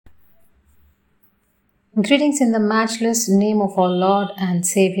Greetings in the matchless name of our Lord and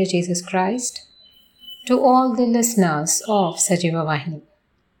Savior Jesus Christ to all the listeners of Sajiva Vahini.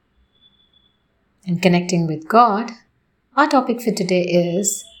 In connecting with God, our topic for today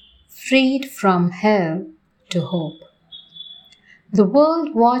is Freed from Hell to Hope. The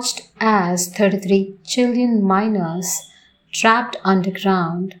world watched as 33 Chilean miners trapped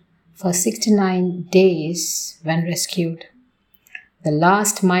underground for 69 days when rescued. The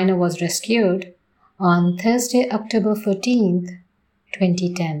last miner was rescued on Thursday, October 14th,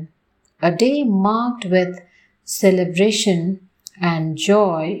 2010, a day marked with celebration and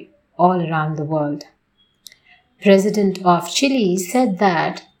joy all around the world. President of Chile said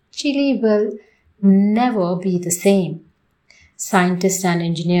that Chile will never be the same. Scientists and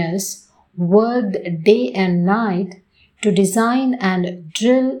engineers worked day and night to design and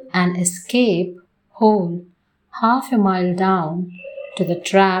drill an escape hole half a mile down to the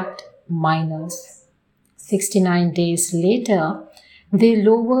trapped miners. 69 days later, they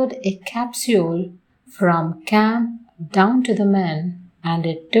lowered a capsule from camp down to the men, and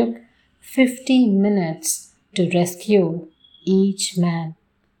it took 50 minutes to rescue each man.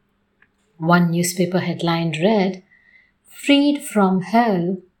 One newspaper headline read, "Freed from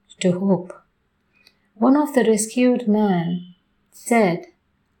Hell to Hope." One of the rescued men said,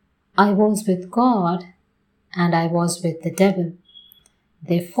 "I was with God and I was with the devil.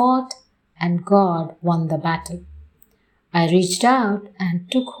 They fought and God won the battle. I reached out and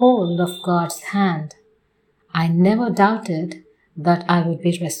took hold of God's hand. I never doubted that I would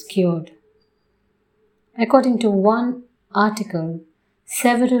be rescued." According to one article,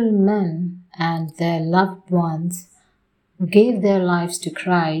 several men and their loved ones gave their lives to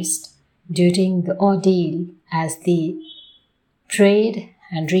Christ during the ordeal as they prayed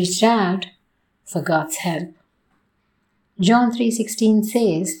and reached out for God's help. John 3:16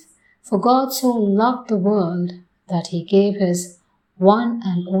 says, "For God so loved the world that he gave his one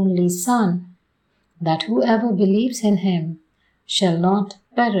and only Son, that whoever believes in him shall not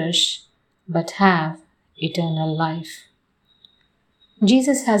perish but have eternal life."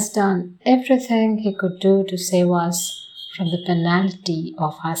 Jesus has done everything he could do to save us from the penalty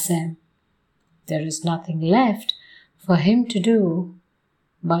of our sin. There is nothing left for him to do,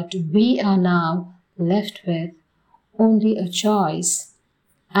 but we are now left with only a choice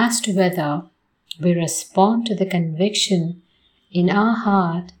as to whether we respond to the conviction in our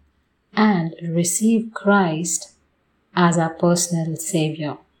heart and receive Christ as our personal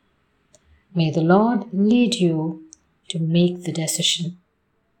Savior. May the Lord lead you to make the decision.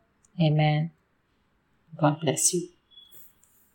 Amen. God bless you.